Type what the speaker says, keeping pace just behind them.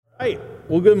Right.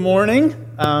 Well, good morning.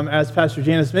 As Pastor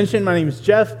Janice mentioned, my name is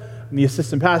Jeff. I'm the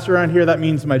assistant pastor around here. That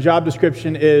means my job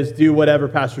description is do whatever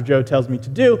Pastor Joe tells me to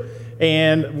do,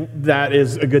 and that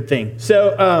is a good thing.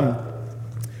 So,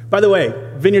 by the way,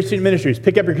 Vineyard Student Ministries,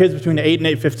 pick up your kids between 8 and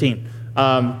 8:15.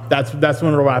 That's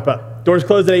when we'll wrap up. Doors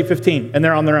close at 8:15, and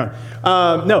they're on their own.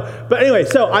 But anyway,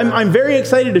 so I'm very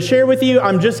excited to share with you.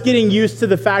 I'm just getting used to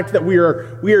the fact that we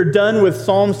are done with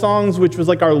Psalm Songs, which was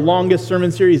like our longest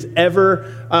sermon series ever.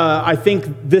 I think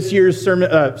this year's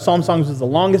Psalm Songs was the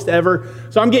longest ever.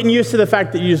 So I'm getting used to the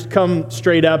fact that you just come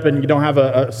straight up and you don't have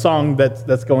a song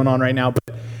that's going on right now.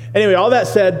 But anyway, all that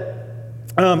said,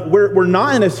 we're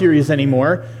not in a series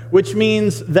anymore, which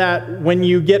means that when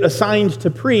you get assigned to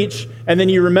preach and then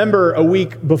you remember a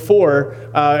week before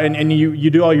and you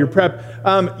do all your prep,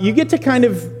 you get to kind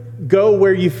of go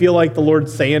where you feel like the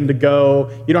Lord's saying to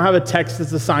go. You don't have a text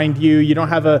that's assigned to you. You don't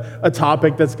have a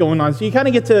topic that's going on. So you kind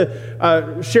of get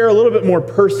to share a little bit more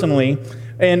personally.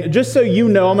 And just so you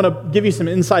know, I'm going to give you some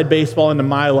inside baseball into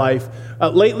my life.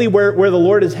 Lately, where the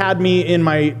Lord has had me in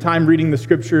my time reading the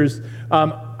scriptures,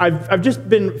 I've just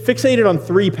been fixated on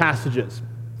 3 passages.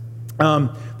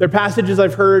 They're passages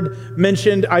I've heard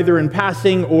mentioned either in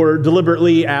passing or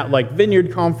deliberately at like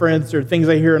Vineyard Conference or things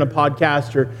I hear in a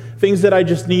podcast or things that I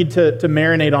just need to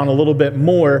marinate on a little bit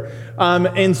more.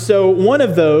 And so one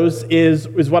of those is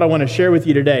what I want to share with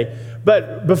you today.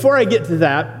 But before I get to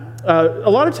that, a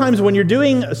lot of times when you're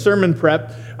doing a sermon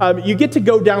prep, you get to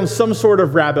go down some sort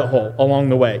of rabbit hole along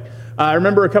the way. I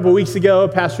remember a couple weeks ago,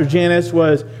 Pastor Janice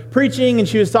was preaching and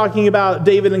she was talking about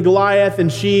David and Goliath,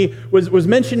 and she was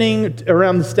mentioning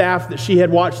around the staff that she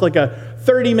had watched like a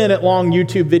 30-minute long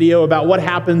YouTube video about what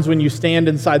happens when you stand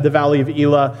inside the Valley of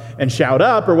Elah and shout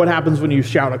up, or what happens when you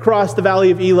shout across the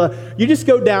Valley of Elah. You just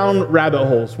go down rabbit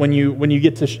holes when you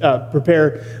get to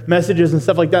prepare messages and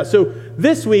stuff like that. So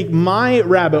this week, my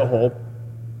rabbit hole,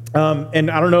 and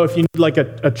I don't know if you need like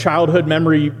a childhood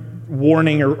memory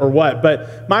warning or what,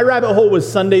 but my rabbit hole was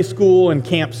Sunday school and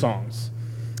camp songs.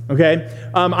 Okay,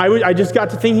 I just got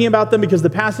to thinking about them because the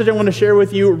passage I want to share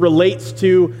with you relates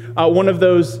to one of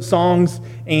those songs.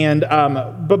 And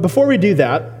but before we do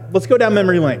that, let's go down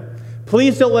memory lane.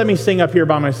 Please don't let me sing up here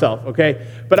by myself, okay?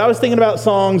 But I was thinking about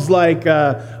songs like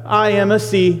I am a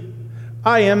C,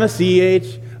 I am a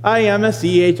CH, I am a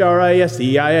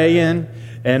CHRISCIAN,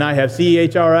 and I have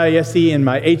CHRISC in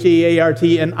my HEART,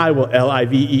 and I will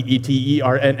LIVEETERNLLY.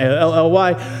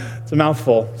 It's a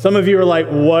mouthful. Some of you are like,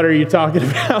 what are you talking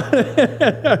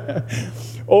about?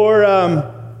 Or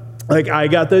like, I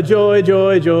got the joy,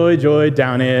 joy, joy, joy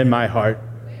down in my heart.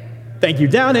 Thank you,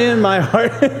 down in my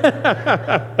heart.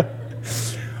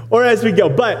 Or as we go.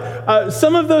 But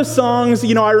some of those songs,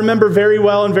 I remember very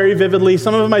well and very vividly.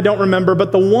 Some of them I don't remember.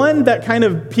 But the one that kind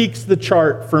of peaks the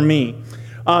chart for me,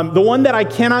 the one that I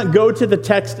cannot go to the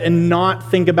text and not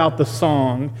think about the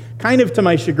song, kind of to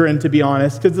my chagrin, to be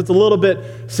honest, because it's a little bit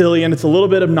silly and it's a little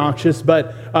bit obnoxious,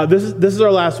 but this is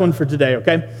our last one for today,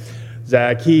 okay?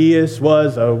 Zacchaeus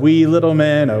was a wee little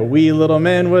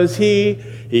man was he.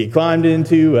 He climbed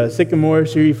into a sycamore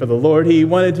tree for the Lord he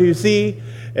wanted to see.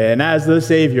 And as the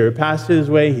Savior passed his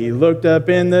way, he looked up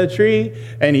in the tree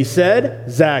and he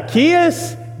said,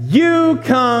 Zacchaeus, you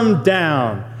come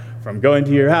down. From going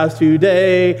to your house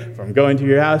today,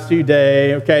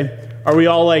 okay? Are we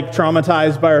all like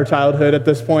traumatized by our childhood at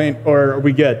this point, or are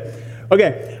we good?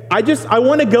 Okay, I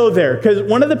want to go there, because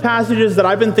one of the passages that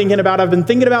I've been thinking about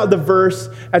the verse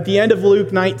at the end of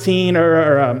Luke 19,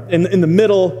 or in the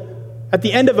middle, at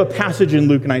the end of a passage in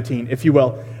Luke 19, if you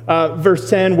will. Verse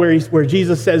 10, where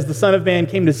Jesus says, the Son of Man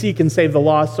came to seek and save the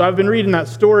lost. So I've been reading that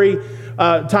story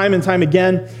time and time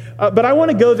again. But I want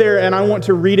to go there and I want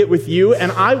to read it with you.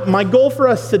 And my goal for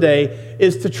us today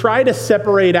is to try to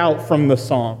separate out from the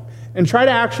song and try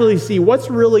to actually see what's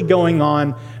really going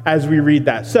on as we read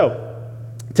that. So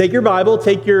take your Bible,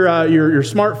 take your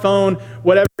smartphone,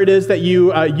 whatever it is that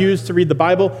you use to read the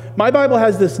Bible. My Bible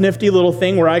has this nifty little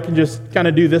thing where I can just kind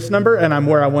of do this number and I'm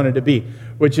where I wanted to be,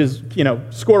 which is,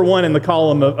 score 1 in the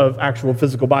column of actual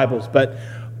physical Bibles. But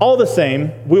all the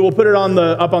same, we will put it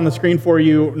up on the screen for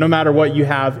you, no matter what you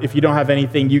have. If you don't have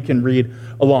anything, you can read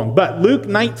along. But Luke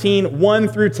 19, 1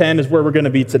 through 10 is where we're going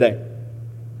to be today.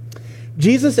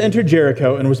 Jesus entered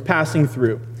Jericho and was passing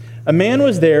through. A man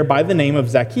was there by the name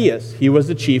of Zacchaeus. He was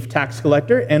a chief tax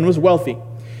collector and was wealthy.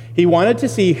 He wanted to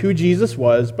see who Jesus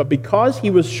was, but because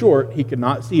he was short, he could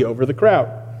not see over the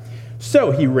crowd. So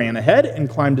he ran ahead and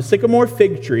climbed a sycamore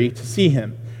fig tree to see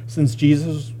him, since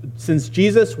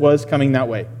Jesus was coming that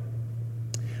way.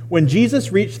 When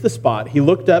Jesus reached the spot, he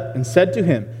looked up and said to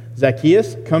him,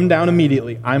 Zacchaeus, come down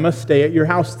immediately. I must stay at your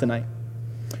house tonight.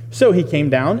 So he came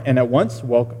down at once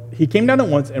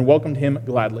and welcomed him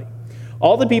gladly.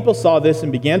 All the people saw this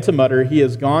and began to mutter, "He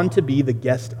has gone to be the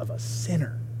guest of a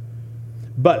sinner."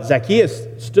 But Zacchaeus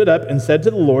stood up and said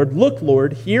to the Lord, "Look,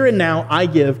 Lord, here and now I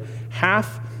give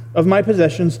half of my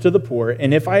possessions to the poor,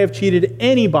 and if I have cheated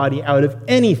anybody out of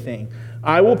anything,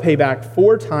 I will pay back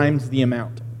 4 times the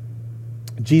amount."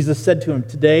 Jesus said to him,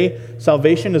 "Today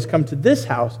salvation has come to this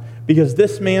house, because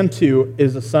this man too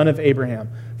is a son of Abraham.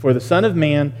 For the Son of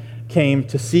Man came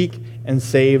to seek and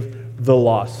save the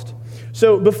lost."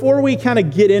 So before we kind of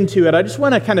get into it, I just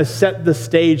want to kind of set the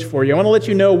stage for you. I want to let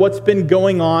you know what's been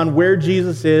going on, where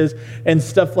Jesus is, and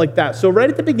stuff like that. So right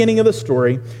at the beginning of the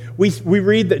story, we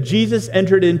read that Jesus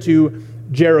entered into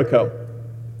Jericho.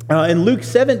 In Luke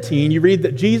 17, you read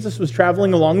that Jesus was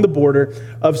traveling along the border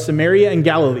of Samaria and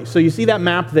Galilee. So you see that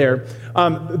map there.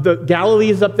 The Galilee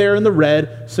is up there in the red.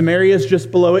 Samaria is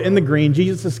just below it in the green.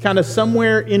 Jesus is kind of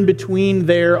somewhere in between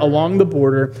there along the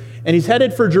border. And he's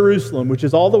headed for Jerusalem, which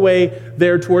is all the way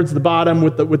there towards the bottom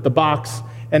with the box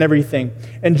and everything.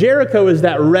 And Jericho is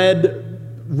that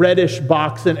reddish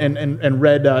box and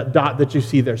red dot that you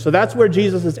see there. So that's where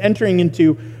Jesus is entering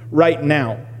into right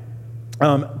now.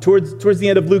 Towards the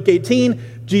end of Luke 18,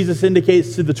 Jesus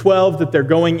indicates to the 12 that they're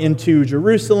going into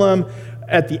Jerusalem.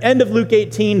 At the end of Luke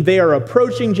 18, they are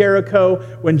approaching Jericho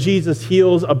when Jesus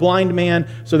heals a blind man.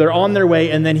 So they're on their way.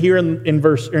 And then here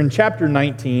in chapter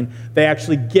 19, they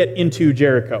actually get into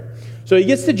Jericho. So he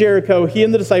gets to Jericho, he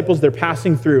and the disciples, they're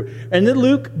passing through. And then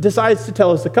Luke decides to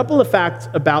tell us a couple of facts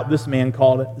about this man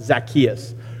called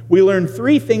Zacchaeus. We learn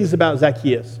 3 things about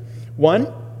Zacchaeus. 1,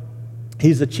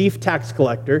 he's a chief tax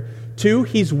collector. 2,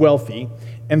 he's wealthy.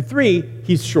 And 3,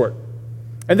 he's short.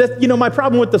 And that, my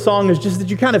problem with the song is just that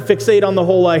you kind of fixate on the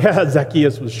whole,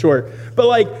 Zacchaeus was short. But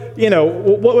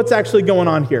what's actually going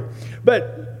on here?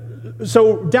 But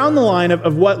so down the line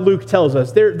of what Luke tells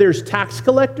us, there's tax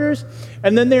collectors,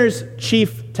 and then there's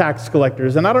chief tax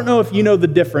collectors. And I don't know if you know the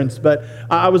difference, but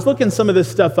I was looking some of this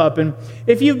stuff up. And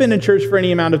if you've been in church for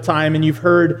any amount of time and you've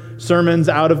heard sermons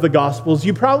out of the Gospels,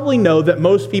 you probably know that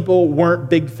most people weren't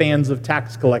big fans of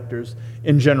tax collectors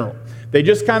in general. They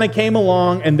just kind of came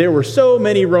along, and there were so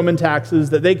many Roman taxes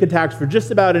that they could tax for just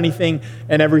about anything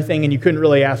and everything, and you couldn't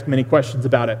really ask many questions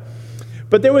about it.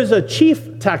 But there was a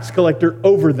chief tax collector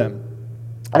over them,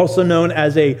 also known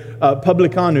as a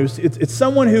publicanus. It's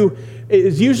someone who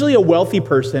is usually a wealthy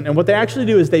person, and what they actually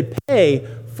do is they pay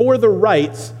for the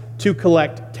rights to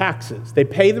collect taxes. They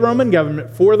pay the Roman government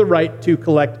for the right to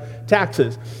collect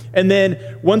taxes. And then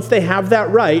once they have that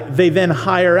right, they then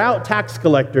hire out tax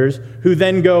collectors who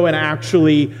then go and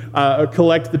actually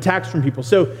collect the tax from people.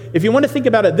 So if you want to think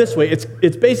about it this way,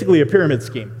 it's basically a pyramid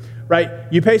scheme, right?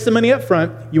 You pay some money up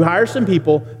front, you hire some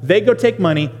people, they go take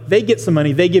money, they get some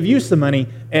money, they give you some money,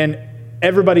 and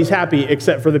everybody's happy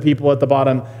except for the people at the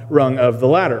bottom rung of the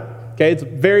ladder. Okay, it's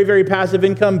very, very passive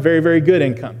income, very, very good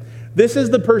income. This is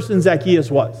the person Zacchaeus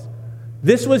was.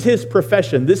 This was his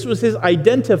profession. This was his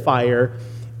identifier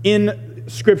in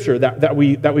Scripture that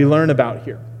we learn about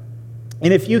here.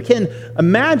 And if you can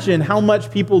imagine how much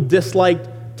people disliked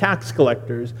tax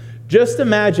collectors, just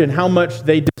imagine how much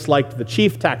they disliked the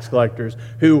chief tax collectors,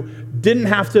 who didn't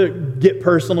have to get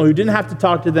personal, who didn't have to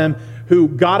talk to them, who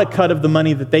got a cut of the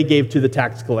money that they gave to the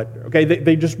tax collector. Okay,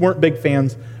 they just weren't big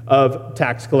fans of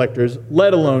tax collectors,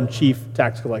 let alone chief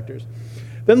tax collectors.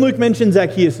 Then Luke mentions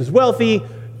Zacchaeus is wealthy.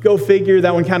 Go figure,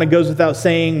 that one kind of goes without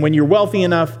saying. When you're wealthy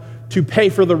enough to pay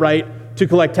for the right to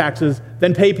collect taxes,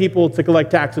 then pay people to collect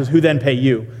taxes who then pay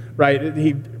you, right?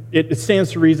 It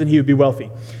stands to reason he would be wealthy.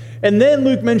 And then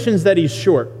Luke mentions that he's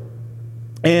short.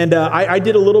 And I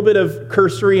did a little bit of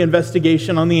cursory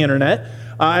investigation on the internet,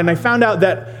 and I found out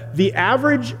that the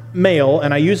average male,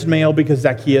 and I used male because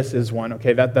Zacchaeus is one,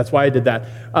 okay, that's why I did that.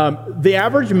 The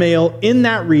average male in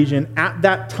that region at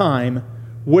that time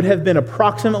would have been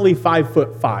approximately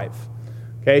 5'5",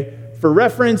 okay? For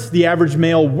reference, the average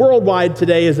male worldwide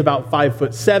today is about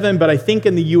 5'7", but I think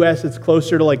in the U.S. it's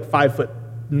closer to like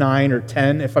 5'9" or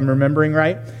 10, if I'm remembering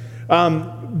right.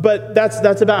 But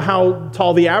that's about how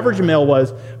tall the average male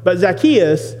was. But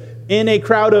Zacchaeus, in a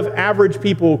crowd of average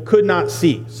people, could not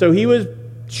see. So he was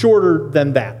shorter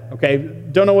than that, okay?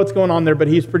 Don't know what's going on there, but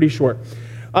he's pretty short.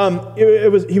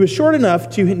 He was short enough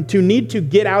to need to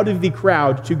get out of the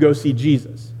crowd to go see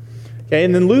Jesus. Okay,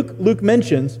 and then Luke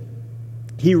mentions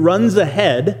he runs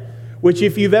ahead which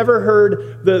if you've ever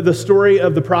heard the story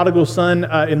of the prodigal son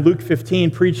in Luke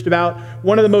 15 preached about,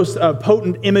 one of the most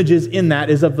potent images in that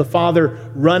is of the father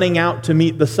running out to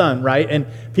meet the son, right? And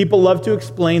people love to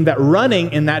explain that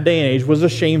running in that day and age was a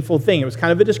shameful thing. It was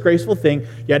kind of a disgraceful thing.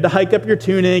 You had to hike up your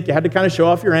tunic, you had to kind of show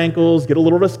off your ankles, get a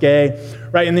little risque,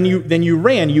 right? And then you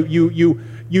ran,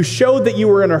 you showed that you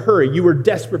were in a hurry. You were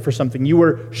desperate for something. You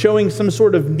were showing some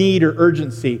sort of need or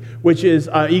urgency, which is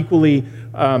equally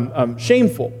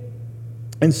shameful.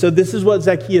 And so this is what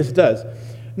Zacchaeus does.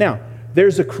 Now,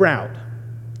 there's a crowd.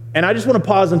 And I just want to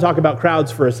pause and talk about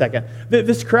crowds for a second.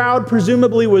 This crowd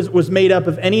presumably was made up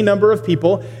of any number of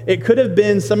people. It could have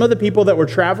been some of the people that were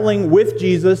traveling with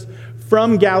Jesus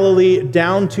from Galilee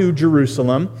down to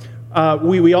Jerusalem.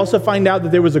 We also find out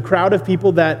that there was a crowd of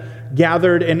people that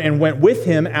gathered and went with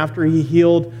him after he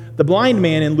healed the blind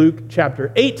man in Luke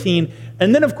chapter 18.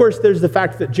 And then, of course, there's the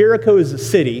fact that Jericho is a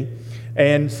city,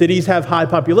 and cities have high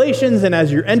populations, and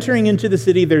as you're entering into the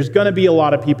city, there's going to be a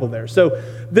lot of people there. So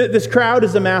this crowd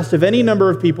is amassed of any number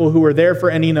of people who are there for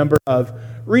any number of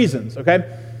reasons,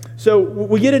 okay? So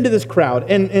we get into this crowd,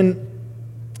 and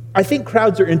I think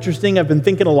crowds are interesting. I've been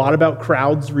thinking a lot about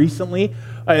crowds recently,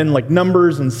 and like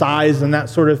numbers and size and that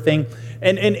sort of thing.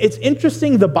 And it's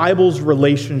interesting, the Bible's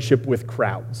relationship with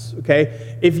crowds,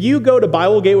 okay? If you go to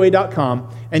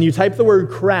BibleGateway.com and you type the word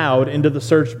crowd into the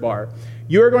search bar,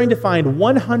 you are going to find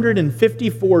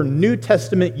 154 New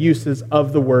Testament uses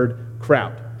of the word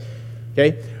crowd,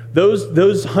 okay?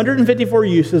 Those 154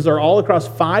 uses are all across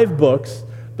 5 books,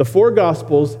 the 4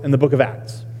 Gospels and the book of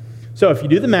Acts. So if you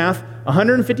do the math,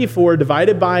 154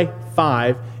 divided by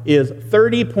 5 is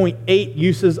 30.8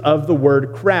 uses of the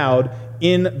word crowd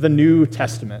in the New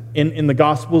Testament, in the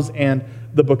Gospels and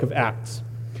the book of Acts.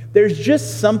 There's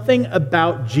just something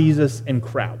about Jesus and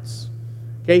crowds.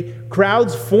 Okay,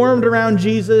 crowds formed around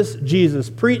Jesus. Jesus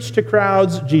preached to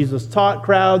crowds. Jesus taught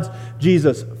crowds.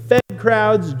 Jesus fed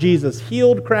crowds. Jesus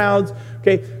healed crowds.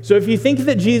 Okay, so if you think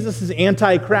that Jesus is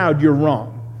anti-crowd, you're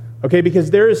wrong. Okay, because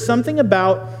there is something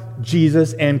about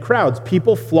Jesus and crowds.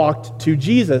 People flocked to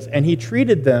Jesus, and he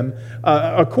treated them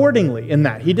accordingly in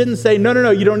that. He didn't say, no,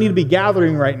 you don't need to be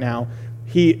gathering right now.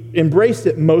 He embraced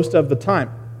it most of the time.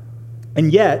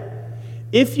 And yet,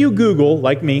 if you Google,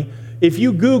 like me, if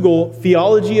you Google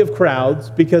theology of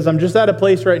crowds, because I'm just at a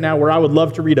place right now where I would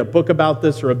love to read a book about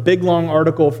this or a big, long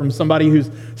article from somebody who's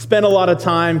spent a lot of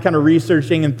time kind of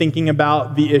researching and thinking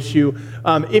about the issue.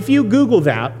 If you Google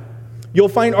that, you'll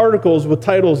find articles with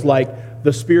titles like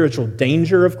The Spiritual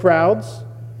Danger of Crowds.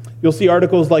 You'll see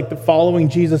articles like The Following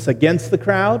Jesus Against the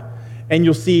Crowd, and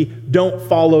you'll see Don't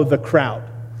Follow the Crowd.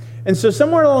 And so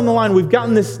somewhere along the line, we've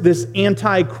gotten this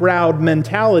anti-crowd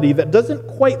mentality that doesn't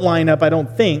quite line up, I don't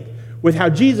think, with how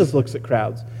Jesus looks at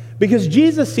crowds. Because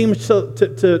Jesus seems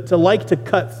to like to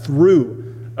cut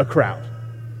through a crowd.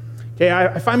 Okay,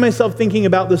 I find myself thinking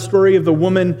about the story of the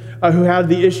woman who had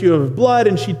the issue of blood,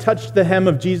 and she touched the hem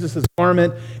of Jesus'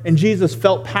 garment, and Jesus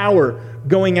felt power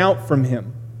going out from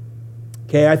him.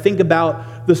 Okay, I think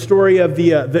about the story of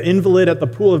the invalid at the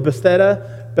pool of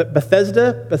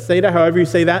Bethesda, however you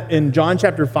say that, in John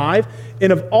chapter 5.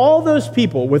 And of all those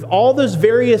people with all those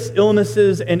various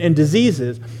illnesses and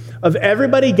diseases, of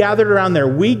everybody gathered around there,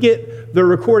 we get the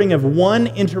recording of one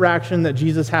interaction that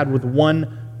Jesus had with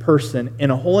one person in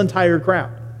a whole entire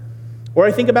crowd. Or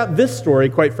I think about this story,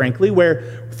 quite frankly,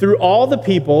 where through all the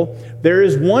people, there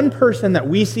is one person that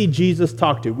we see Jesus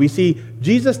talk to. We see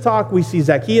Jesus talk, we see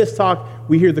Zacchaeus talk,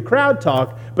 we hear the crowd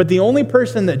talk, but the only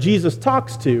person that Jesus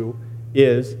talks to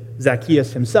is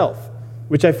Zacchaeus himself,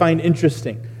 which I find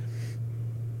interesting.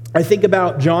 I think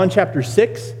about John chapter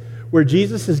 6, where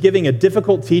Jesus is giving a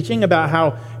difficult teaching about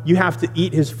how you have to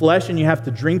eat his flesh and you have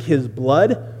to drink his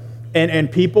blood.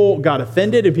 And people got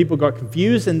offended and people got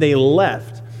confused and they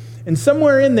left. And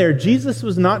somewhere in there, Jesus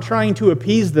was not trying to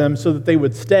appease them so that they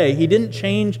would stay. He didn't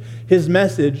change his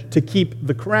message to keep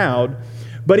the crowd,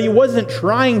 but he wasn't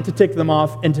trying to tick them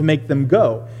off and to make them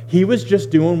go. He was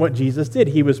just doing what Jesus did.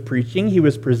 He was preaching, he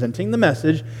was presenting the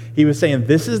message, he was saying,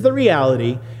 this is the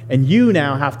reality, and you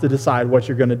now have to decide what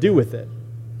you're going to do with it.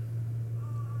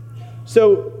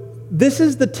 So this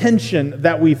is the tension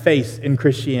that we face in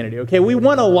Christianity, okay? We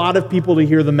want a lot of people to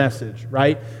hear the message,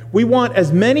 right? We want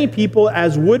as many people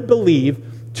as would believe,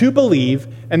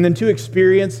 and then to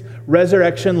experience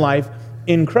resurrection life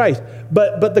in Christ.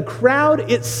 But the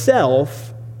crowd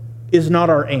itself is not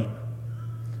our aim,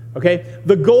 okay?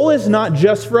 The goal is not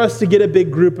just for us to get a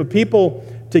big group of people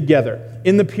together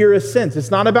in the purest sense.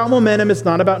 It's not about momentum, it's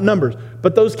not about numbers,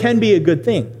 but those can be a good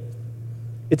thing.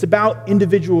 It's about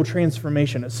individual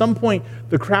transformation. At some point,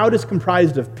 the crowd is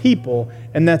comprised of people,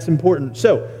 and that's important.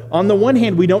 So, on the one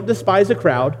hand, we don't despise a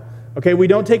crowd, Okay, we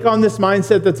don't take on this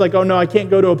mindset that's like, oh no, I can't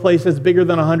go to a place that's bigger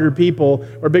than 100 people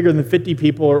or bigger than 50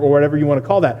 people or whatever you want to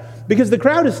call that. Because the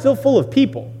crowd is still full of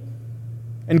people.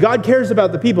 And God cares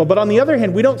about the people. But on the other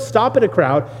hand, we don't stop at a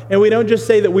crowd and we don't just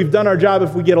say that we've done our job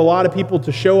if we get a lot of people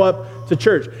to show up to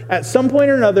church. At some point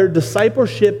or another,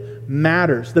 discipleship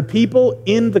matters. The people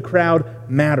in the crowd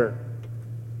matter.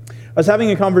 I was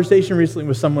having a conversation recently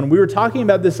with someone. We were talking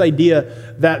about this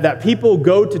idea that people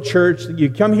go to church. You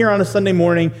come here on a Sunday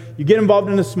morning, you get involved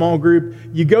in a small group,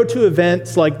 you go to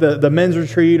events like the men's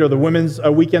retreat or the women's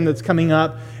weekend that's coming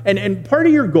up, and part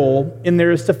of your goal in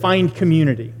there is to find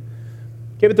community.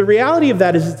 Okay, but the reality of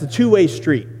that is it's a two-way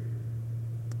street.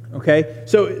 Okay,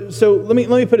 so let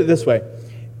me put it this way.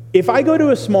 If I go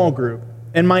to a small group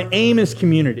and my aim is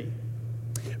community,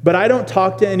 but I don't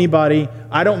talk to anybody,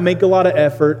 I don't make a lot of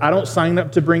effort, I don't sign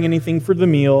up to bring anything for the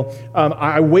meal,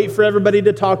 I wait for everybody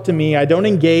to talk to me, I don't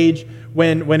engage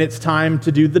when it's time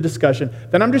to do the discussion,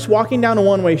 then I'm just walking down a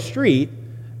one-way street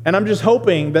and I'm just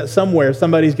hoping that somewhere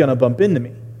somebody's going to bump into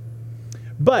me.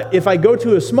 But if I go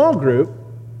to a small group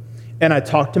and I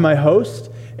talk to my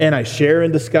host and I share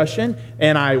in discussion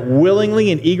and I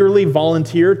willingly and eagerly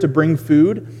volunteer to bring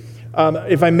food,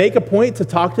 if I make a point to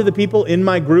talk to the people in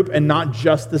my group and not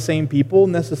just the same people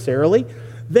necessarily,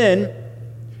 then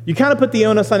you kind of put the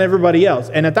onus on everybody else.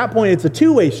 And at that point, it's a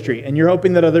two-way street, and you're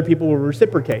hoping that other people will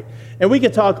reciprocate. And we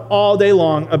could talk all day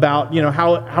long about,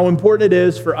 how important it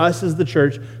is for us as the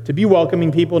church to be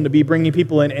welcoming people and to be bringing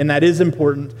people in, and that is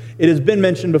important. It has been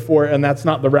mentioned before, and that's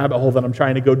not the rabbit hole that I'm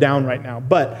trying to go down right now.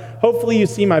 But hopefully you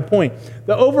see my point.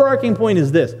 The overarching point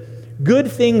is this: good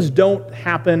things don't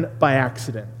happen by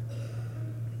accident.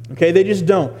 Okay, they just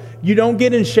don't. You don't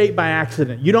get in shape by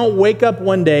accident. You don't wake up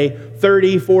one day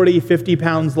 30, 40, 50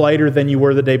 pounds lighter than you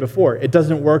were the day before. It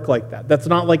doesn't work like that. That's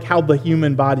not like how the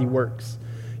human body works.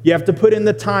 You have to put in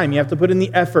the time. You have to put in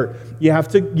the effort. You have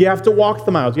to walk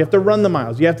the miles. You have to run the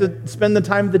miles. You have to spend the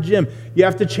time at the gym. You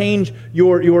have to change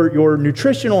your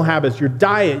nutritional habits, your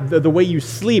diet, the way you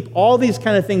sleep. All these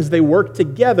kind of things, they work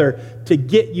together to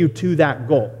get you to that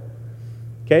goal.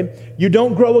 Okay? You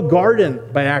don't grow a garden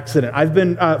by accident. I've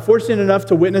been fortunate enough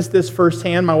to witness this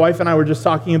firsthand. My wife and I were just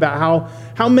talking about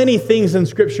how many things in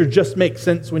Scripture just make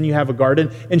sense when you have a garden,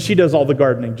 and she does all the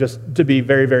gardening, just to be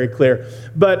very, very clear.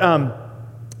 But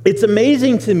it's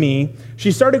amazing to me.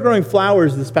 She started growing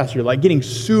flowers this past year, like getting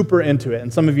super into it,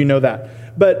 and some of you know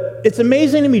that. But it's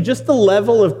amazing to me just the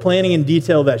level of planning and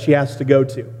detail that she has to go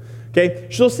to. Okay?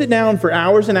 She'll sit down for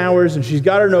hours and hours, and she's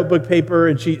got her notebook paper,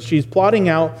 and she's plotting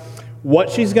out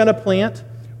what she's going to plant,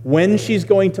 when she's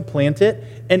going to plant it,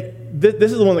 and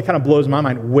this is the one that kind of blows my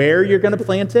mind, where you're going to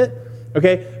plant it,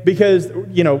 okay? Because,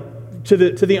 to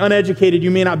the uneducated, you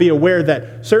may not be aware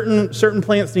that certain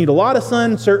plants need a lot of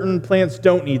sun, certain plants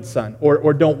don't need sun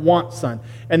or don't want sun.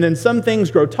 And then some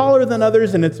things grow taller than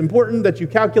others, and it's important that you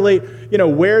calculate,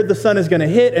 where the sun is going to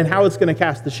hit and how it's going to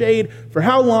cast the shade, for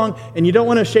how long, and you don't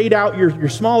want to shade out your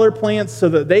smaller plants so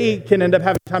that they can end up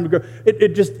having time to grow.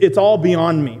 It's all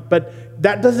beyond me. But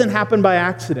that doesn't happen by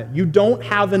accident. You don't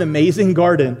have an amazing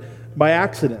garden by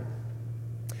accident.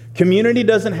 Community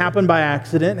doesn't happen by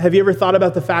accident. Have you ever thought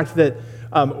about the fact that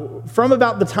from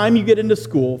about the time you get into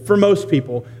school, for most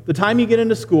people, the time you get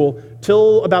into school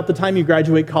till about the time you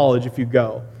graduate college, if you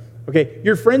go, okay,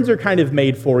 your friends are kind of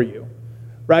made for you,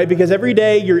 right? Because every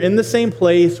day you're in the same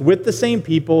place with the same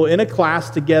people, in a class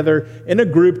together, in a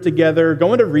group together,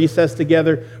 going to recess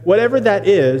together, whatever that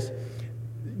is,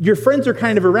 your friends are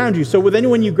kind of around you. So then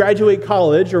when you graduate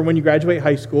college or when you graduate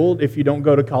high school, if you don't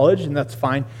go to college, and that's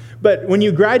fine, but when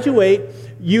you graduate,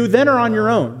 you then are on your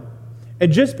own.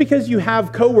 And just because you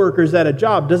have coworkers at a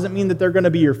job doesn't mean that they're going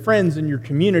to be your friends in your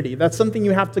community. That's something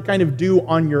you have to kind of do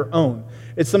on your own.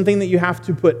 It's something that you have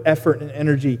to put effort and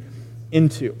energy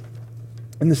into.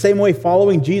 In the same way,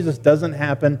 following Jesus doesn't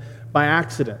happen by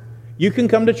accident. You can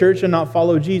come to church and not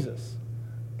follow Jesus,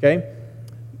 okay?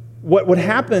 What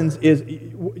happens is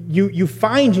you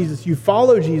find Jesus, you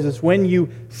follow Jesus when you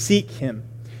seek him.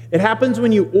 It happens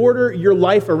when you order your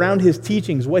life around his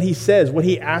teachings, what he says, what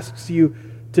he asks you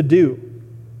to do.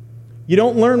 You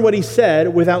don't learn what he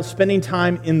said without spending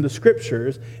time in the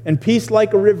scriptures, and peace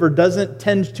like a river doesn't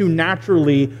tend to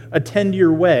naturally attend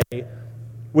your way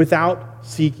without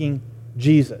seeking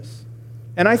Jesus.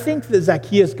 And I think that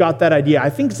Zacchaeus got that idea. I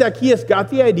think Zacchaeus got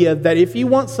the idea that if he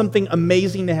wants something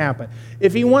amazing to happen,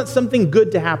 if he wants something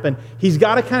good to happen, he's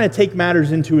got to kind of take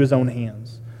matters into his own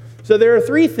hands. So there are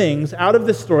three things out of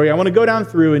this story. I want to go down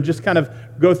through and just kind of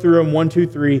go through them 1, 2,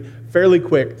 3 fairly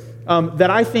quick, that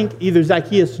I think either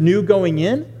Zacchaeus knew going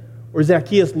in or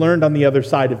Zacchaeus learned on the other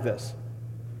side of this.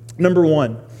 Number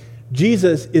one,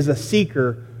 Jesus is a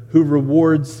seeker who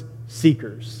rewards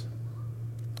seekers.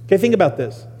 Okay, think about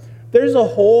this. There's a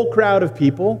whole crowd of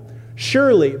people.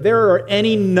 Surely there are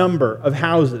any number of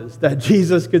houses that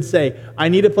Jesus could say, I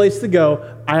need a place to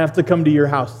go. I have to come to your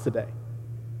house today.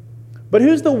 But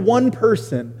who's the one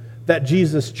person that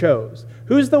Jesus chose?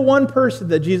 Who's the one person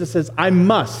that Jesus says, I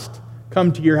must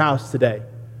come to your house today?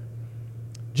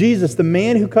 Jesus, the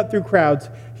man who cut through crowds,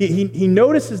 he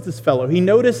notices this fellow. He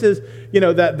notices,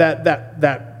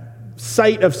 that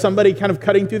sight of somebody kind of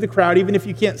cutting through the crowd, even if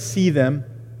you can't see them.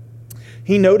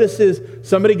 He notices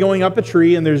somebody going up a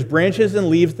tree, and there's branches and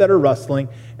leaves that are rustling.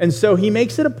 And so he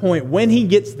makes it a point when he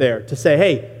gets there to say,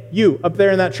 hey, you up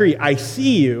there in that tree, I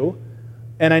see you,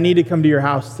 and I need to come to your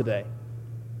house today.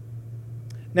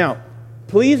 Now,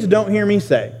 please don't hear me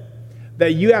say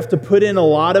that you have to put in a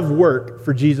lot of work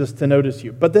for Jesus to notice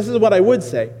you. But this is what I would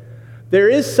say. There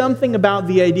is something about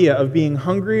the idea of being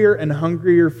hungrier and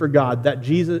hungrier for God that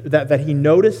Jesus that he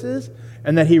notices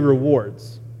and that he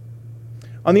rewards.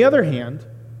 On the other hand,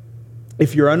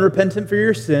 if you're unrepentant for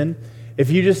your sin,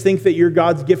 if you just think that you're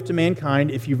God's gift to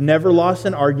mankind, if you've never lost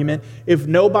an argument, if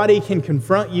nobody can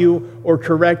confront you or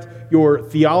correct your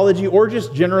theology or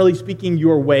just generally speaking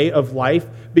your way of life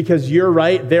because you're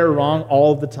right, they're wrong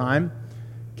all the time,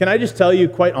 can I just tell you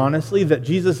quite honestly that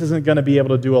Jesus isn't going to be able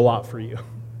to do a lot for you?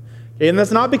 Okay, and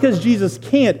that's not because Jesus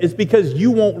can't, it's because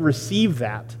you won't receive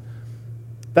that.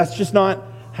 That's just not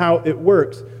how it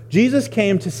works. Jesus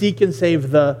came to seek and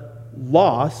save the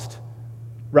lost,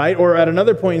 right? Or at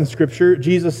another point in Scripture,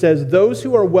 Jesus says, those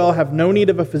who are well have no need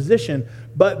of a physician,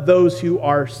 but those who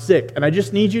are sick. And I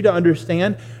just need you to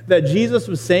understand that Jesus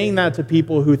was saying that to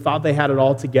people who thought they had it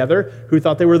all together, who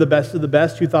thought they were the best of the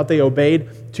best, who thought they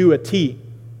obeyed to a T.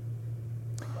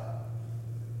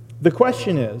 The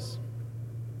question is,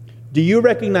 do you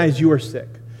recognize you are sick?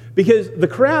 Because the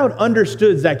crowd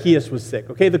understood Zacchaeus was sick,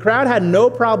 okay? The crowd had no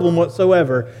problem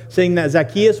whatsoever saying that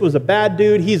Zacchaeus was a bad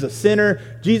dude, he's a sinner,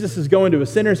 Jesus is going to a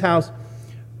sinner's house.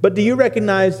 But do you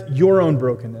recognize your own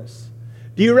brokenness?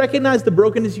 Do you recognize the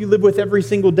brokenness you live with every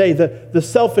single day? The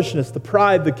selfishness, the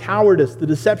pride, the cowardice, the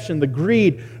deception, the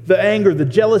greed, the anger, the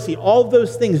jealousy, all of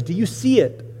those things. Do you see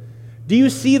it? Do you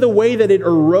see the way that it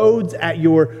erodes at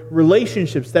your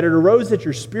relationships, that it erodes at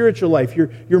your spiritual life,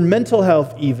 your mental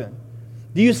health even?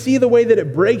 Do you see the way that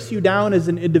it breaks you down as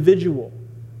an individual?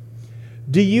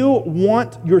 Do you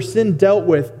want your sin dealt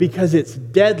with because it's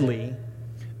deadly,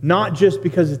 not just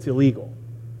because it's illegal?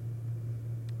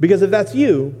 Because if that's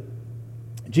you,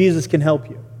 Jesus can help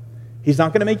you. He's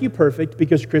not going to make you perfect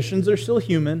because Christians are still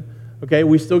human. Okay,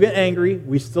 we still get angry.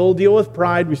 We still deal with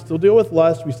pride. We still deal with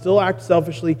lust. We still act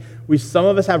selfishly. Some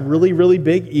of us have really, really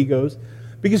big egos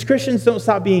because Christians don't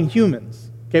stop being humans.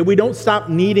 Okay, we don't stop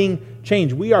needing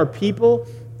change. We are people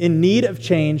in need of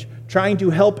change, trying to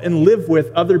help and live with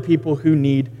other people who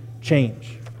need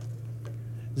change.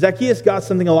 Zacchaeus got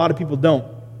something a lot of people don't,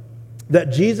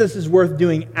 that Jesus is worth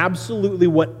doing absolutely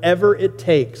whatever it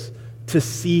takes to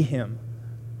see him.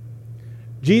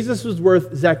 Jesus was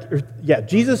worth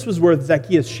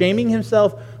Zacchaeus shaming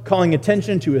himself, calling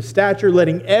attention to his stature,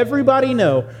 letting everybody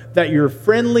know that your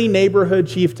friendly neighborhood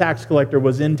chief tax collector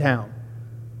was in town.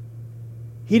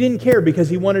 He didn't care because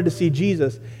he wanted to see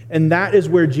Jesus, and that is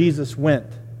where Jesus went.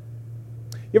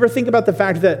 You ever think about the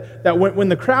fact that when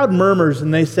the crowd murmurs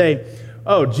and they say,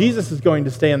 oh, Jesus is going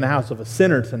to stay in the house of a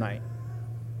sinner tonight.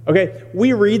 Okay,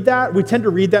 we tend to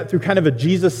read that through kind of a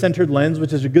Jesus-centered lens,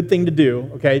 which is a good thing to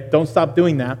do, okay? Don't stop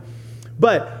doing that.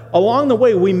 But along the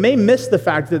way, we may miss the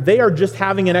fact that they are just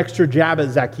having an extra jab at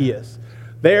Zacchaeus.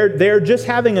 They're just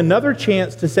having another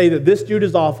chance to say that this dude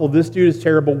is awful, this dude is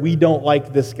terrible, we don't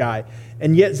like this guy.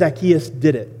 And yet Zacchaeus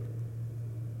did it.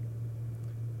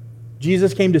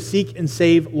 Jesus came to seek and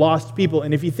save lost people.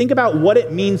 And if you think about what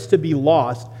it means to be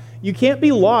lost, you can't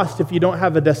be lost if you don't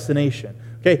have a destination.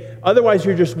 Okay? Otherwise,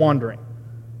 you're just wandering.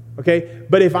 Okay?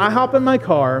 But if I hop in my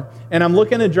car and I'm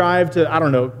looking to drive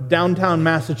to, downtown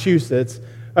Massachusetts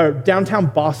or downtown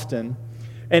Boston,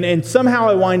 and somehow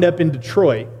I wind up in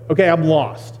Detroit, okay, I'm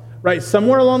lost. Right?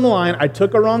 Somewhere along the line, I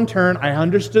took a wrong turn, I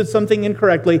understood something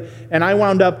incorrectly, and I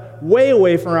wound up way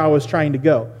away from where I was trying to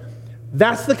go.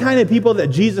 That's the kind of people that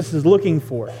Jesus is looking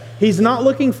for. He's not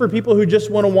looking for people who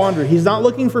just want to wander. He's not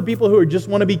looking for people who just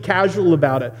want to be casual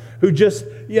about it, who just,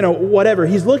 whatever.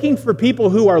 He's looking for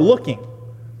people who are looking.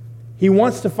 He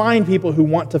wants to find people who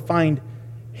want to find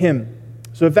him.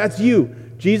 So if that's you,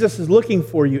 Jesus is looking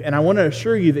for you, and I want to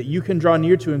assure you that you can draw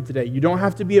near to him today. You don't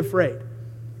have to be afraid.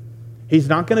 He's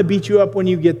not going to beat you up when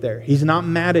you get there. He's not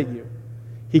mad at you.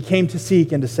 He came to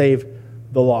seek and to save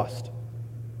the lost.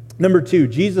 Number 2,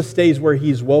 Jesus stays where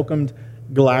he's welcomed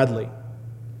gladly.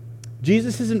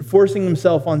 Jesus isn't forcing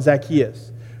himself on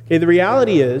Zacchaeus. Okay, the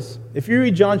reality is, if you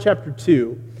read John chapter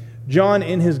 2, John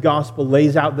in his gospel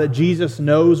lays out that Jesus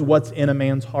knows what's in a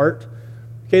man's heart.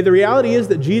 Okay, the reality is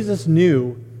that Jesus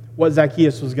knew what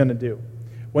Zacchaeus was going to do.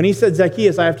 When he said,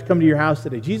 Zacchaeus, I have to come to your house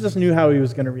today, Jesus knew how he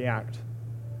was going to react.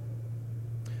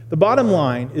 The bottom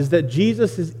line is that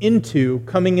Jesus is into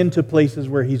coming into places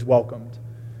where he's welcomed.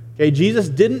 Okay, Jesus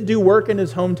didn't do work in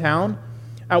his hometown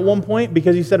at one point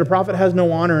because he said a prophet has no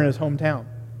honor in his hometown.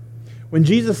 When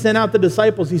Jesus sent out the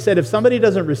disciples, he said, if somebody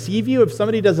doesn't receive you, if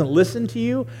somebody doesn't listen to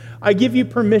you, I give you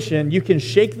permission. You can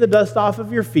shake the dust off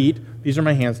of your feet. These are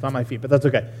my hands, not my feet, but that's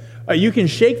okay. You can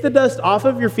shake the dust off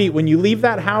of your feet when you leave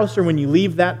that house or when you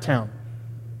leave that town.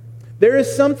 There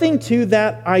is something to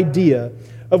that idea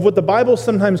of what the Bible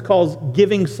sometimes calls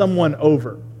giving someone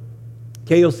over.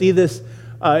 Okay, you'll see this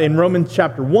in Romans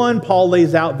chapter 1. Paul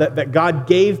lays out that God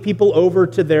gave people over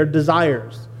to their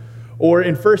desires. Or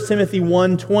in 1 Timothy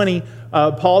 1:20,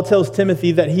 Paul tells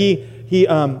Timothy that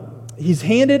he's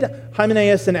handed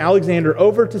Hymenaeus and Alexander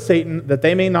over to Satan that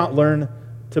they may learn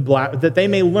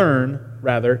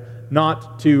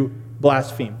not to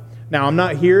blaspheme. Now, I'm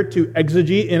not here to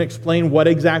exegete and explain what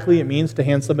exactly it means to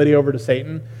hand somebody over to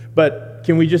Satan, but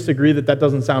can we just agree that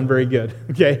doesn't sound very good?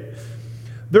 Okay.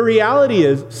 The reality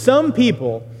is, some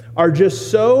people are just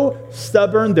so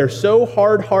stubborn, they're so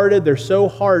hard-hearted, they're so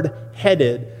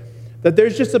hard-headed, that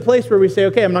there's just a place where we say,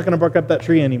 okay, I'm not going to bark up that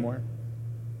tree anymore.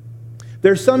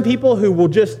 There's some people who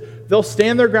they'll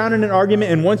stand their ground in an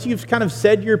argument, and once you've kind of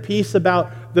said your piece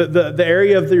about the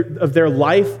area of their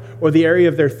life or the area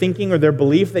of their thinking or their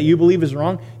belief that you believe is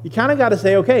wrong, you kind of got to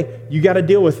say, okay, you got to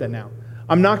deal with it now.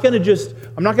 I'm not going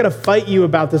to fight you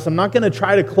about this. I'm not going to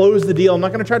try to close the deal. I'm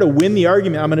not going to try to win the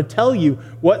argument. I'm going to tell you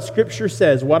what Scripture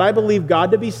says, what I believe God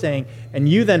to be saying, and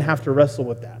you then have to wrestle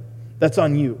with that. That's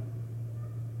on you.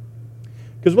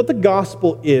 Because what the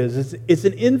gospel is it's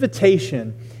an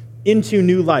invitation into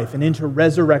new life and into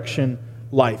resurrection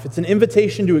life. It's an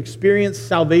invitation to experience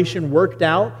salvation worked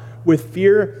out with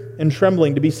fear and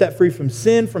trembling, to be set free from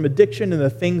sin, from addiction, and the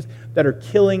things that are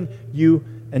killing you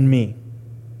and me.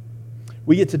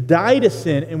 We get to die to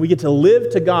sin, and we get to live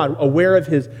to God, aware of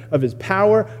His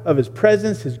power, of His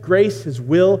presence, His grace, His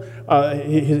will,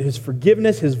 His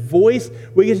forgiveness, His voice.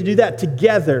 We get to do that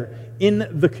together in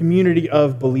the community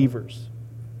of believers.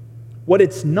 What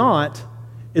it's not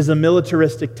is a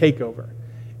militaristic takeover.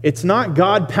 It's not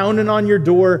God pounding on your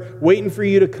door, waiting for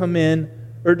you to come in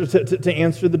or to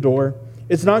answer the door.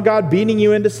 It's not God beating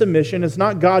you into submission. It's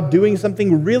not God doing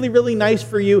something really, really nice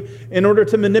for you in order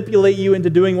to manipulate you into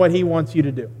doing what He wants you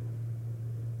to do.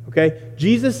 Okay?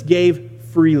 Jesus gave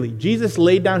freely. Jesus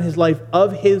laid down His life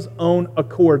of His own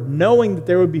accord, knowing that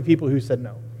there would be people who said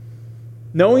no.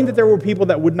 Knowing that there were people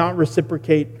that would not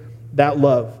reciprocate that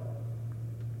love.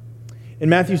 In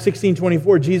Matthew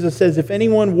 16:24, Jesus says, if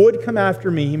anyone would come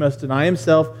after me, he must deny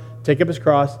himself, take up his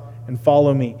cross, and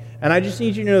follow me. And I just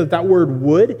need you to know that word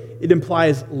would, it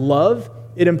implies love,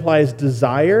 it implies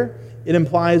desire, it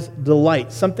implies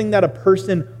delight, something that a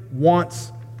person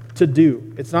wants to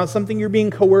do. It's not something you're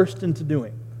being coerced into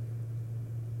doing.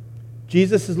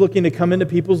 Jesus is looking to come into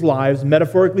people's lives,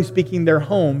 metaphorically speaking, their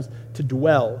homes, to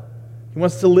dwell. He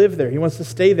wants to live there. He wants to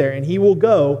stay there, and He will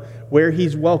go where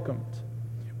He's welcomed.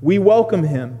 We welcome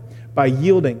Him by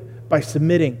yielding, by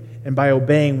submitting, and by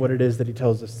obeying what it is that He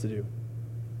tells us to do.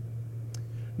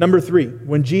 Number 3,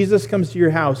 when Jesus comes to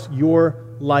your house, your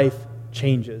life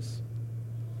changes.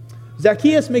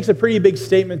 Zacchaeus makes a pretty big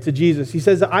statement to Jesus. He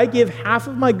says, I give half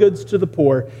of my goods to the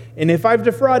poor, and if I've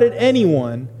defrauded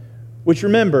anyone, which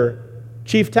remember,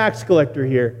 chief tax collector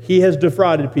here, he has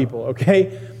defrauded people,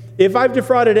 okay? If I've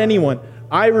defrauded anyone,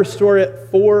 I restore it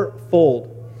fourfold.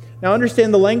 Now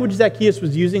understand, the language Zacchaeus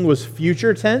was using was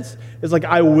future tense. It's like,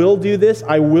 I will do this,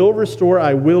 I will restore,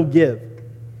 I will give.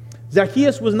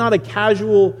 Zacchaeus was not a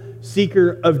casual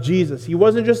seeker of Jesus. He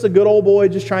wasn't just a good old boy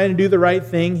just trying to do the right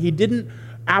thing. He didn't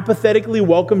apathetically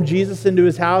welcome Jesus into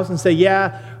his house and say,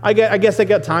 yeah, I guess I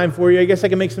got time for you. I guess I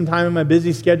can make some time in my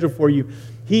busy schedule for you.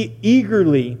 He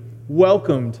eagerly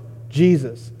welcomed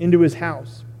Jesus into his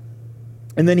house.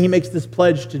 And then he makes this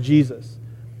pledge to Jesus.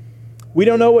 We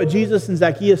don't know what Jesus and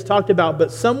Zacchaeus talked about,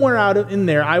 but somewhere out in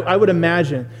there, I would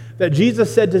imagine that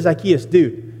Jesus said to Zacchaeus,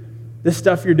 dude, this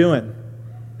stuff you're doing,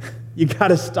 you got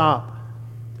to stop.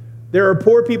 There are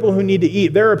poor people who need to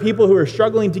eat. There are people who are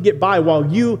struggling to get by while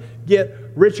you get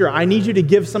richer. I need you to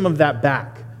give some of that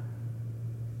back.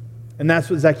 And that's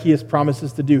what Zacchaeus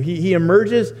promises to do. He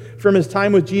emerges from his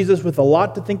time with Jesus with a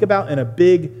lot to think about and a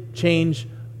big change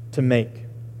to make.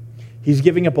 He's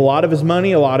giving up a lot of his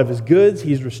money, a lot of his goods.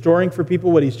 He's restoring for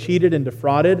people what he's cheated and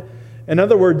defrauded. In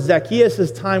other words,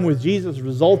 Zacchaeus' time with Jesus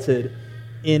resulted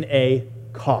in a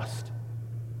cost.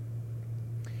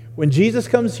 When Jesus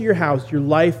comes to your house, your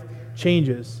life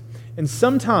changes. And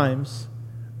sometimes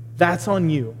that's on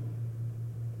you.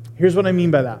 Here's what I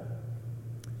mean by that.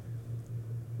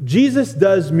 Jesus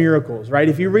does miracles, right?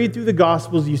 If you read through the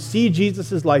Gospels, you see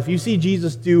Jesus' life. You see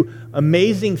Jesus do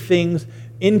amazing things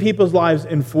in people's lives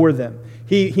and for them.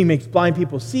 He makes blind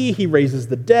people see. He raises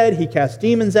the dead. He casts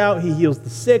demons out. He heals the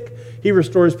sick. He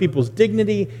restores people's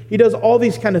dignity. He does all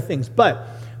these kind of things. But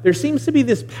there seems to be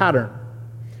this pattern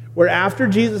where after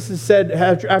Jesus has said,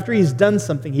 after he's done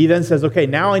something, he then says, okay,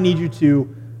 now I need you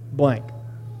to blank.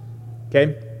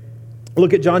 Okay?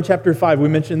 Look at John chapter 5. We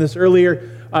mentioned this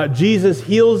earlier. Jesus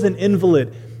heals an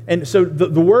invalid. And so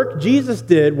the work Jesus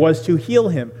did was to heal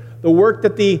him. The work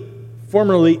that the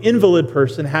formerly invalid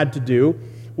person had to do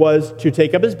was to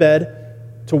take up his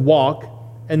bed, to walk,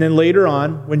 and then later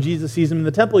on, when Jesus sees him in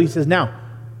the temple, he says, now,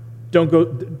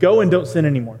 go and don't sin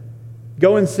anymore.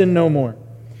 Go and sin no more.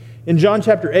 In John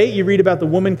chapter 8, you read about the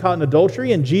woman caught in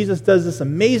adultery, and Jesus does this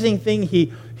amazing thing.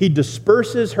 He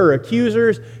disperses her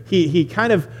accusers. He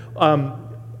kind of, I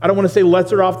don't want to say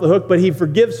lets her off the hook, but he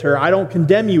forgives her. I don't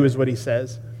condemn you is what he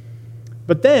says.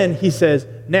 But then he says,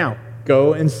 now,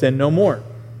 go and sin no more.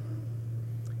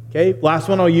 Okay, last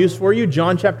one I'll use for you,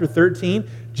 John chapter 13.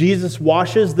 Jesus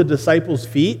washes the disciples'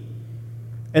 feet,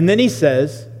 and then he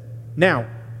says, now,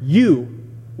 you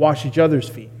wash each other's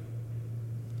feet.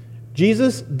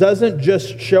 Jesus doesn't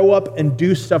just show up and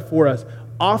do stuff for us.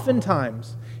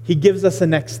 Oftentimes, he gives us a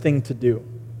next thing to do.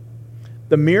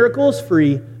 The miracle is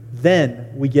free,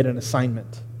 then we get an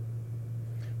assignment.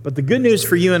 But the good news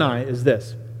for you and I is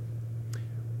this.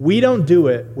 We don't do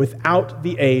it without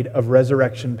the aid of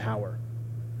resurrection power.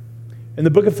 In the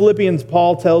book of Philippians,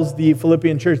 Paul tells the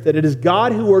Philippian church that it is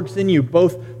God who works in you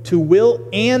both to will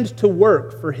and to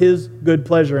work for his good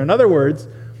pleasure. In other words,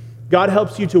 God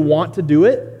helps you to want to do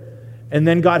it, and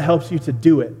then God helps you to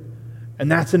do it.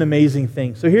 And that's an amazing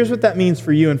thing. So here's what that means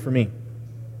for you and for me.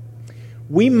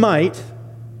 We might,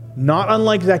 not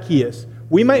unlike Zacchaeus,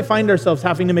 we might find ourselves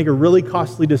having to make a really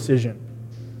costly decision.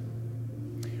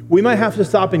 We might have to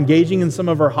stop engaging in some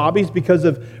of our hobbies because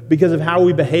of how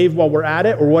we behave while we're at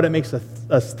it, or what it makes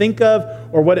us think of,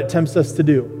 or what it tempts us to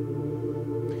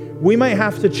do. We might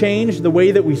have to change the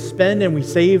way that we spend and we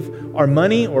save our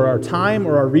money or our time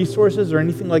or our resources or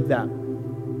anything like that.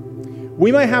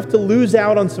 We might have to lose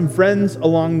out on some friends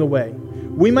along the way.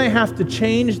 We might have to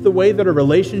change the way that a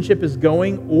relationship is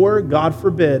going, or, God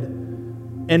forbid,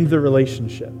 end the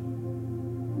relationship.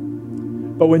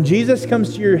 But when Jesus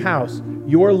comes to your house,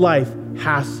 your life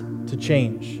has to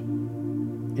change.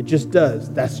 It just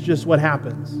does. That's just what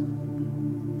happens.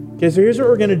 Okay, so here's what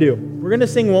we're going to do. We're going to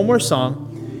sing one more song.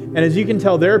 And as you can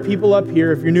tell, there are people up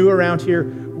here. If you're new around here,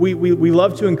 we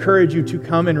love to encourage you to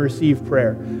come and receive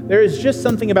prayer. There is just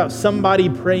something about somebody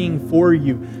praying for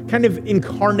you, kind of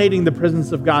incarnating the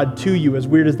presence of God to you, as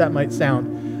weird as that might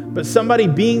sound. But somebody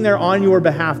being there on your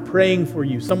behalf, praying for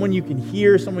you, someone you can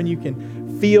hear, someone you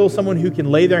can feel, someone who can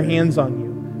lay their hands on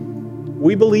you.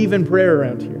 We believe in prayer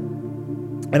around here.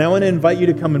 And I want to invite you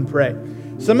to come and pray.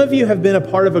 Some of you have been a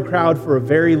part of a crowd for a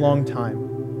very long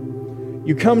time.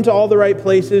 You come to all the right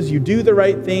places, you do the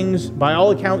right things. By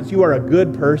all accounts, you are a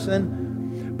good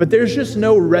person. But there's just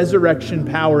no resurrection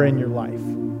power in your life.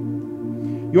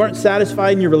 You aren't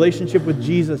satisfied in your relationship with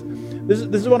Jesus. This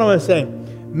is what I want to say.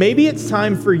 Maybe it's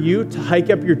time for you to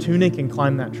hike up your tunic and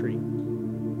climb that tree.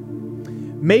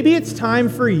 Maybe it's time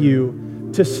for you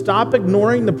to stop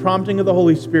ignoring the prompting of the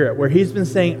Holy Spirit, where he's been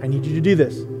saying, I need you to do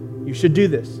this. You should do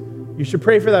this. You should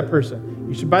pray for that person.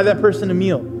 You should buy that person a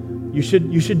meal. You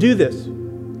should do this.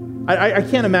 I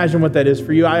can't imagine what that is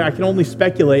for you. I can only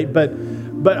speculate, but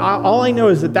all I know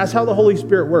is that that's how the Holy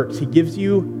Spirit works. He gives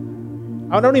you,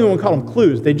 I don't even want to call them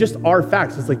clues. They just are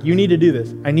facts. It's like, you need to do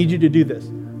this. I need you to do this.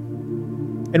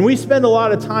 And we spend a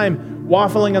lot of time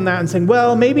waffling on that and saying,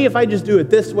 well, maybe if I just do it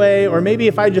this way, or maybe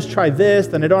if I just try this,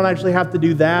 then I don't actually have to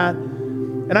do that.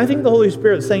 And I think the Holy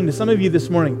Spirit's saying to some of you this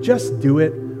morning, just do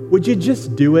it. Would you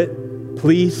just do it,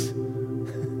 please?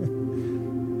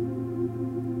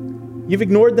 You've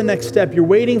ignored the next step. You're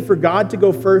waiting for God to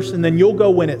go first, and then you'll go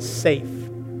when it's safe.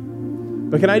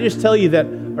 But can I just tell you that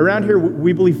around here,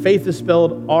 we believe faith is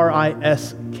spelled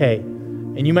R-I-S-K.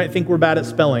 And you might think we're bad at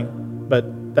spelling,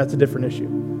 but that's a different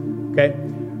issue, okay?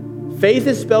 Faith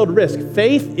is spelled risk.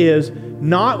 Faith is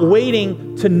not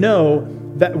waiting to know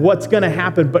that what's going to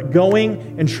happen, but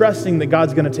going and trusting that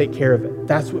God's going to take care of it.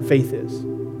 That's what faith is.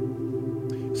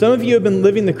 Some of you have been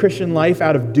living the Christian life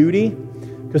out of duty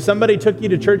because somebody took you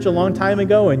to church a long time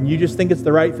ago and you just think it's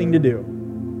the right thing to do.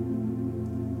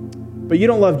 But you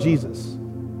don't love Jesus.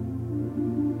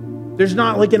 There's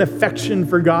not like an affection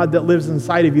for God that lives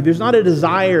inside of you. There's not a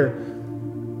desire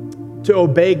to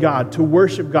obey God, to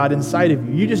worship God inside of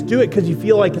you. You just do it because you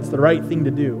feel like it's the right thing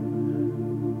to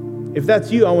do. If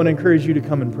that's you, I want to encourage you to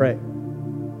come and pray.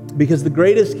 Because the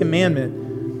greatest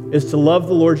commandment is to love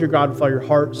the Lord your God with all your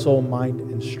heart, soul, mind,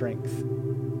 and strength.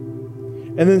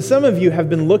 And then some of you have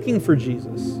been looking for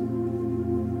Jesus.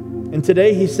 And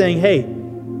today he's saying, hey,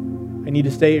 I need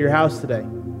to stay at your house today.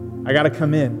 I got to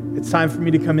come in. It's time for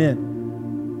me to come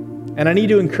in. And I need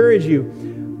to encourage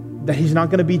you that he's not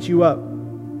going to beat you up.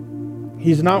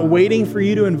 He's not waiting for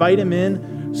you to invite him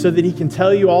in so that he can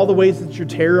tell you all the ways that you're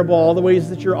terrible, all the ways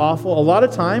that you're awful. A lot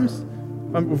of times,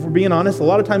 if we're being honest, a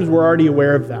lot of times we're already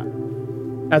aware of that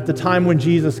at the time when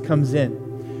Jesus comes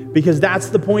in. Because that's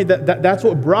the point, that's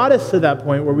what brought us to that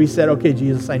point where we said, okay,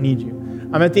 Jesus, I need you.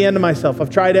 I'm at the end of myself. I've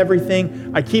tried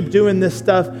everything. I keep doing this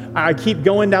stuff. I keep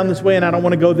going down this way and I don't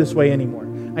want to go this way anymore.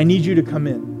 I need you to come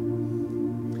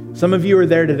in. Some of you are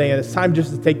there today and it's time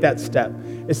just to take that step.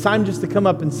 It's time just to come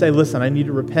up and say, listen, I need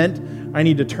to repent. I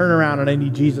need to turn around and I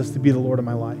need Jesus to be the Lord of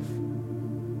my life.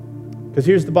 Because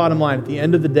here's the bottom line. At the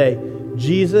end of the day,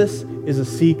 Jesus is a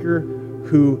seeker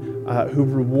who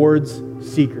rewards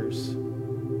seekers.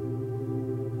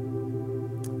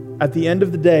 At the end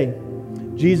of the day,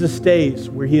 Jesus stays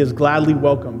where he is gladly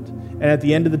welcomed. And at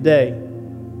the end of the day,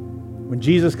 when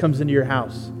Jesus comes into your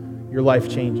house, your life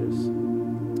changes.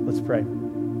 Let's pray.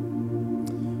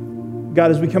 God,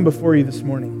 as we come before you this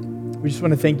morning, we just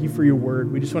want to thank you for your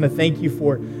word. We just want to thank you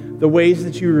for the ways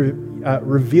that you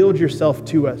revealed yourself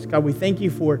to us. God, we thank you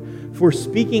for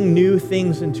speaking new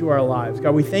things into our lives.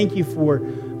 God, we thank you for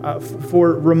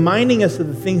reminding us of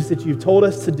the things that you've told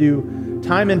us to do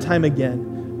time and time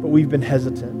again, but we've been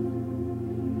hesitant.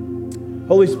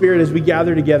 Holy Spirit, as we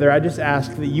gather together, I just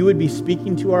ask that you would be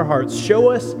speaking to our hearts. Show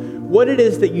us what it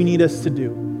is that you need us to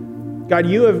do. God,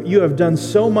 you have done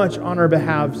so much on our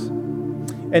behalves,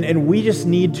 and we just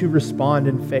need to respond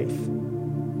in faith.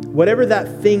 Whatever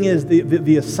that thing is,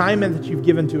 the assignment that you've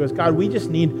given to us, God, we just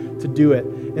need to do it.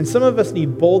 And some of us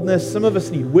need boldness, some of us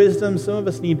need wisdom, some of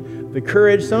us need the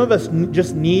courage, some of us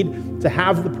just need to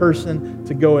have the person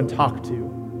to go and talk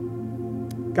to.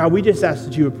 God, we just ask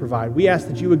that you would provide. We ask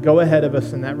that you would go ahead of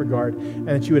us in that regard and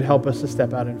that you would help us to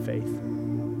step out in faith.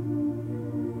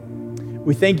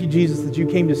 We thank you, Jesus, that you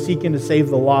came to seek and to save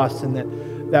the lost, and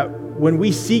that when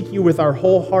we seek you with our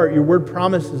whole heart, your word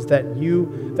promises that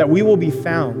we will be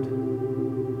found,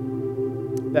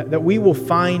 that we will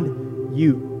find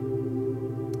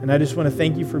you. And I just want to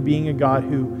thank you for being a God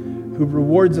who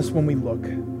rewards us when we look.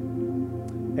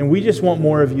 And we just want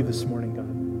more of you this morning, God.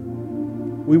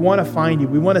 We want to find you.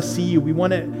 We want to see you. We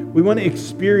want to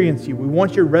experience you. We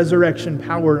want your resurrection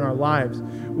power in our lives.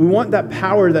 We want that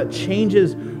power that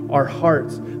changes our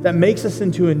hearts, that makes us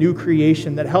into a new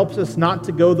creation, that helps us not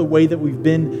to go the way that we've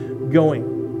been going.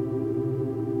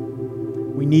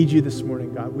 We need you this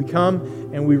morning, God. We come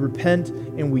and we repent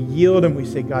and we yield and we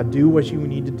say, God, do what you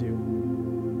need to do.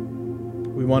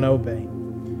 We want to obey.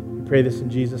 We pray this in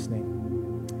Jesus'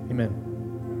 name. Amen.